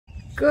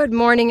Good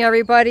morning,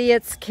 everybody.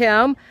 It's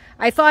Kim.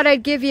 I thought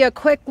I'd give you a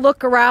quick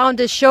look around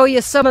to show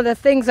you some of the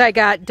things I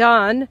got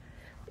done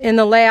in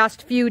the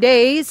last few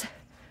days.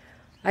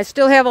 I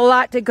still have a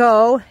lot to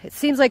go. It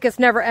seems like it's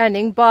never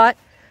ending, but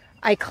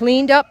I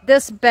cleaned up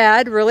this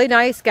bed really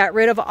nice, got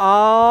rid of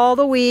all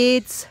the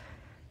weeds,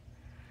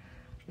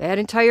 that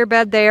entire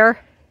bed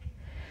there.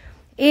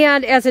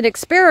 And as an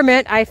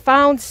experiment, I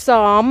found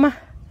some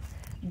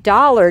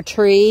Dollar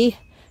Tree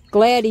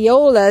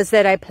gladiolas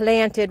that I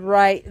planted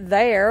right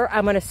there.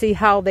 I'm going to see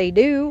how they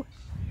do.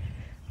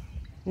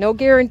 No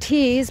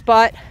guarantees,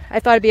 but I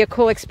thought it'd be a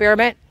cool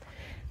experiment.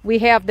 We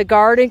have the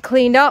garden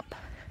cleaned up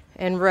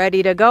and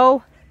ready to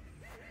go.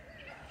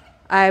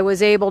 I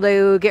was able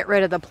to get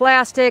rid of the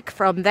plastic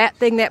from that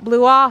thing that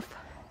blew off.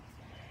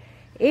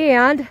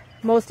 And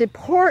most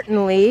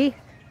importantly,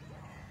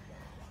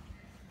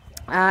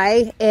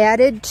 I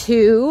added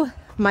to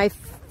my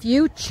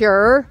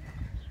future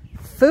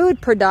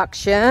food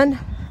production.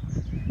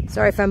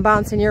 Sorry if I'm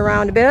bouncing you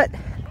around a bit.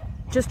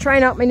 Just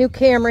trying out my new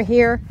camera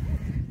here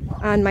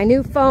on my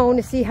new phone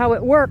to see how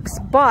it works.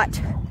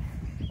 But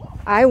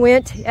I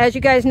went, as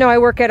you guys know, I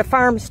work at a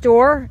farm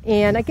store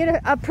and I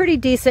get a pretty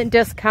decent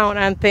discount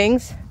on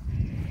things.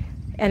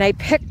 And I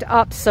picked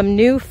up some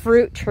new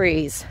fruit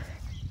trees.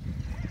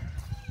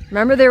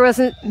 Remember, there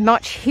wasn't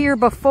much here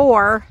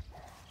before,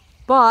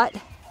 but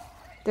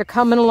they're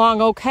coming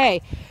along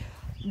okay.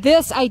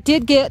 This I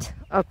did get,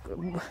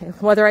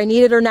 whether I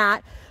need it or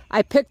not,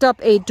 I picked up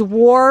a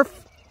dwarf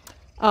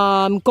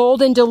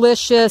golden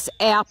delicious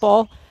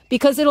apple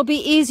because it'll be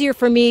easier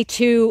for me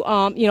to,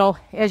 you know,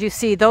 as you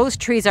see, those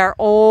trees are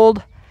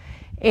old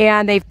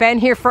and they've been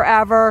here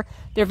forever.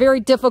 They're very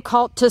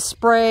difficult to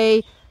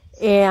spray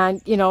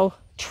and, you know,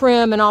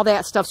 trim and all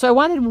that stuff. So I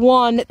wanted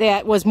one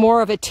that was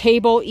more of a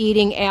table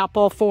eating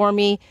apple for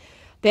me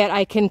that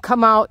I can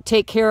come out,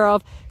 take care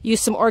of,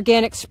 use some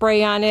organic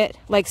spray on it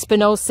like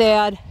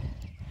spinosad,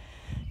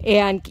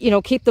 and, you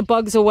know, keep the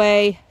bugs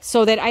away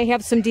so that I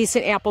have some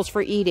decent apples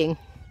for eating.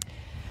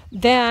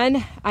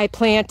 Then I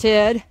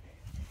planted,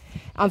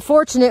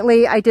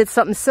 unfortunately, I did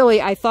something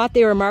silly. I thought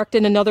they were marked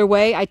in another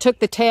way. I took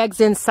the tags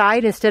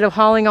inside instead of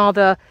hauling all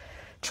the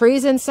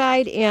trees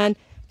inside and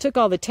took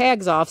all the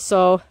tags off.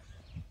 So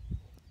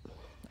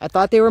I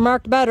thought they were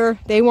marked better.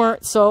 They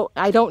weren't, so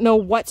I don't know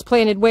what's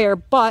planted where,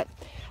 but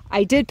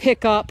I did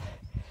pick up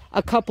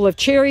a couple of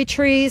cherry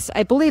trees.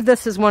 I believe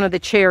this is one of the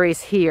cherries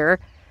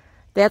here.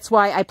 That's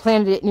why I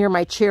planted it near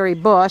my cherry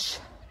bush.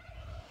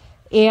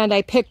 And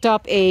I picked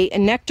up a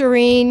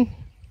nectarine,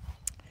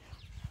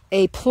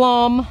 a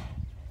plum.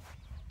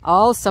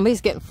 Oh,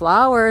 somebody's getting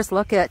flowers.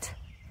 Look at.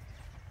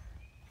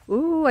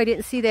 Ooh, I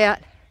didn't see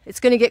that. It's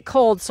going to get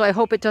cold, so I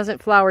hope it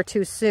doesn't flower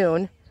too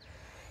soon.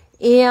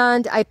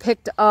 And I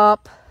picked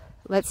up,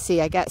 let's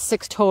see, I got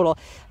 6 total.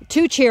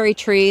 2 cherry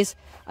trees,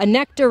 a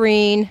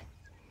nectarine,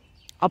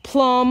 a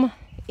plum,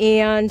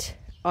 and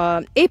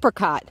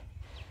apricot.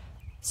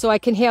 So I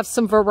can have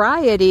some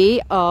variety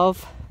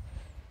of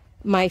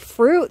my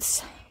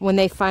fruits when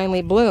they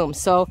finally bloom.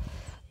 So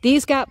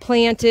these got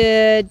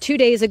planted 2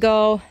 days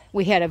ago.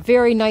 We had a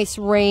very nice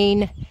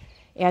rain,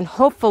 and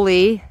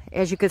hopefully,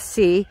 as you can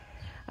see,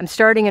 I'm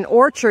starting an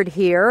orchard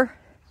here,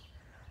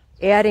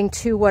 adding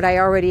to what I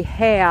already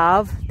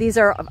have. These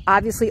are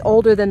obviously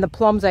older than the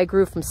plums I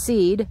grew from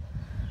seed,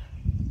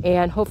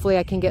 and hopefully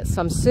I can get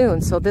some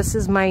soon. So this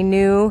is my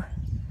new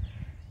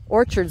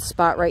orchard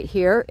spot right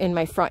here in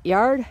my front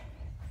yard.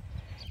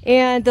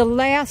 And the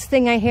last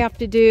thing I have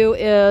to do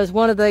is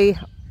one of the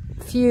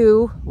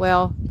few,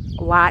 well,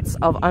 lots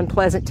of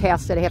unpleasant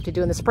tasks that I have to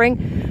do in the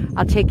spring.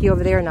 I'll take you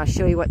over there and I'll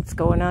show you what's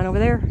going on over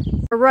there.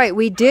 All right,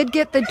 we did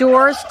get the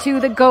doors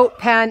to the goat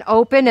pen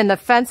open and the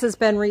fence has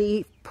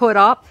been put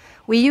up.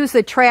 We use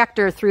the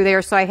tractor through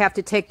there, so I have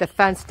to take the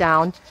fence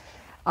down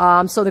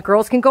so the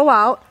girls can go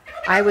out.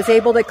 I was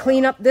able to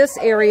clean up this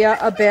area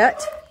a bit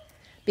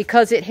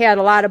because it had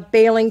a lot of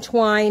baling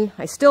twine.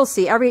 I still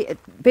see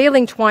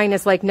baling twine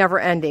is like never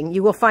ending.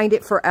 You will find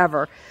it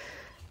forever.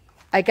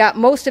 I got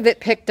most of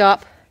it picked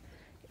up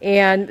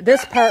and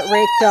this part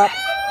raked up.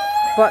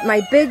 But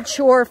my big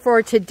chore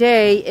for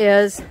today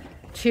is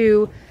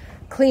to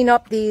clean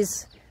up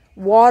these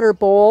water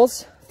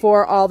bowls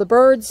for all the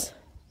birds.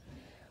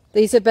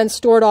 These have been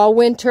stored all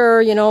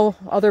winter, you know,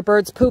 other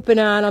birds pooping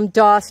on them,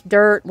 dust,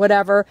 dirt,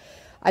 whatever.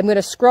 I'm going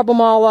to scrub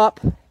them all up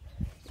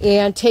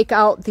and take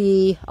out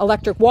the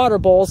electric water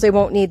bowls. They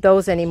won't need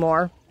those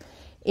anymore.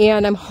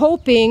 And I'm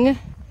hoping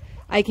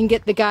I can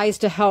get the guys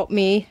to help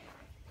me.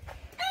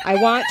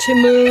 I want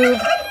to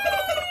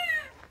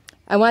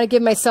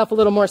give myself a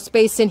little more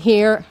space in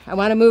here. I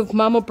want to move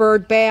Mama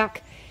Bird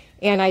back,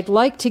 and I'd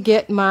like to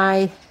get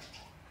my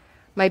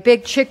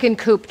big chicken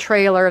coop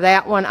trailer,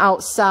 that one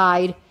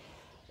outside.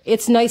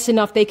 It's nice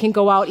enough they can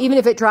go out. Even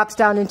if it drops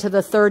down into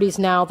the 30s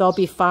now, they'll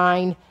be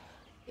fine.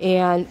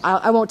 And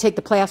I won't take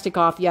the plastic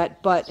off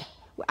yet, but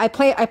I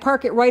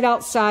park it right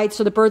outside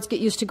so the birds get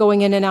used to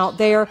going in and out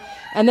there.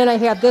 And then I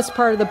have this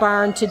part of the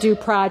barn to do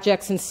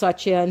projects and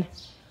such in.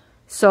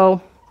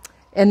 So,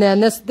 and then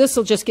this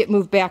will just get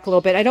moved back a little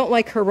bit. I don't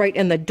like her right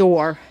in the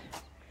door.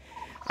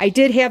 I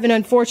did have an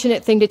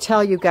unfortunate thing to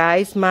tell you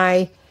guys.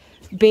 My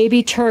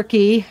baby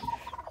turkey,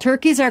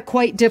 turkeys are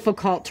quite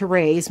difficult to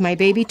raise. My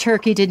baby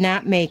turkey did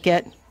not make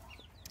it.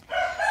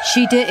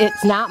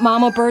 It's not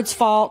mama bird's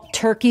fault.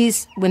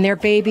 Turkeys, when they're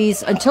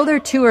babies, until they're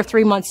 2 or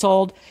 3 months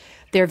old,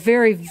 they're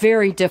very,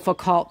 very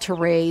difficult to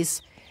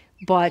raise.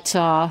 But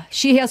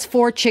she has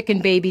 4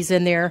 chicken babies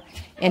in there,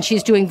 and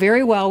she's doing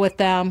very well with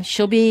them.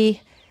 She'll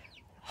be,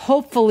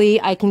 hopefully,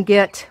 I can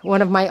get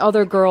one of my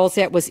other girls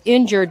that was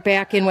injured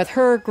back in with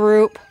her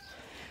group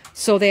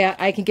so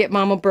that I can get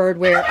mama bird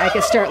where I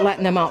can start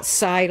letting them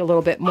outside a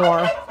little bit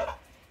more.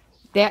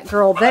 That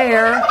girl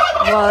there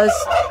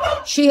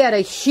she had a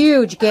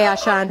huge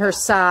gash on her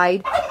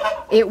side.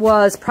 It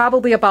was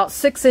probably about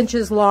 6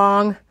 inches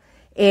long,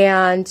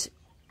 and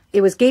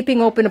it was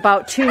gaping open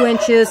about 2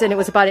 inches, and it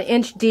was about 1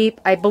 inch deep.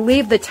 I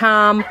believe the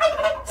tom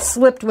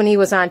slipped when he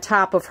was on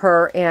top of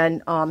her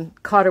and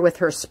caught her with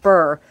her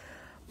spur.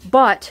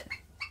 But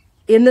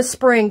in the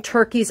spring,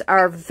 turkeys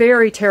are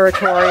very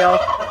territorial.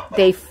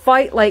 They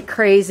fight like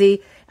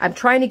crazy. I'm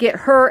trying to get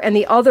her and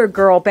the other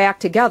girl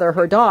back together,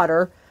 her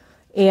daughter.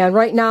 And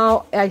right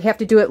now, I have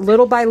to do it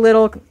little by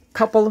little,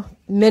 couple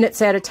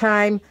minutes at a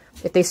time.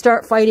 If they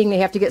start fighting, they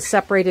have to get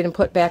separated and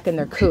put back in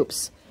their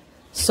coops.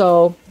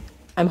 So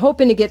I'm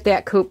hoping to get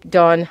that coop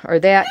done, or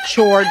that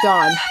chore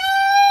done.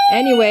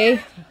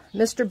 Anyway,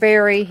 Mr.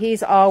 Barry,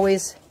 he's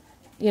always,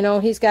 you know,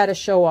 he's got to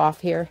show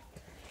off here.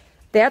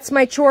 That's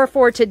my chore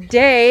for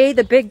today.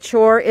 The big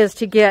chore is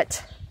to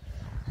get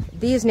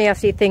these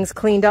nasty things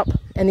cleaned up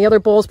and the other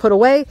bowls put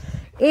away.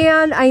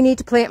 And I need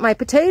to plant my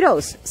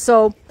potatoes.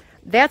 So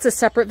that's a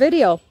separate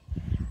video.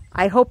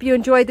 I hope you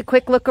enjoyed the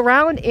quick look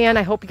around, and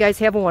I hope you guys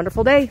have a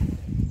wonderful day.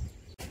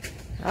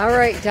 All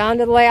right, down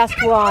to the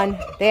last one.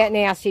 That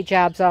nasty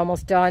job's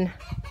almost done.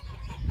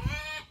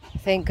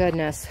 Thank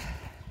goodness.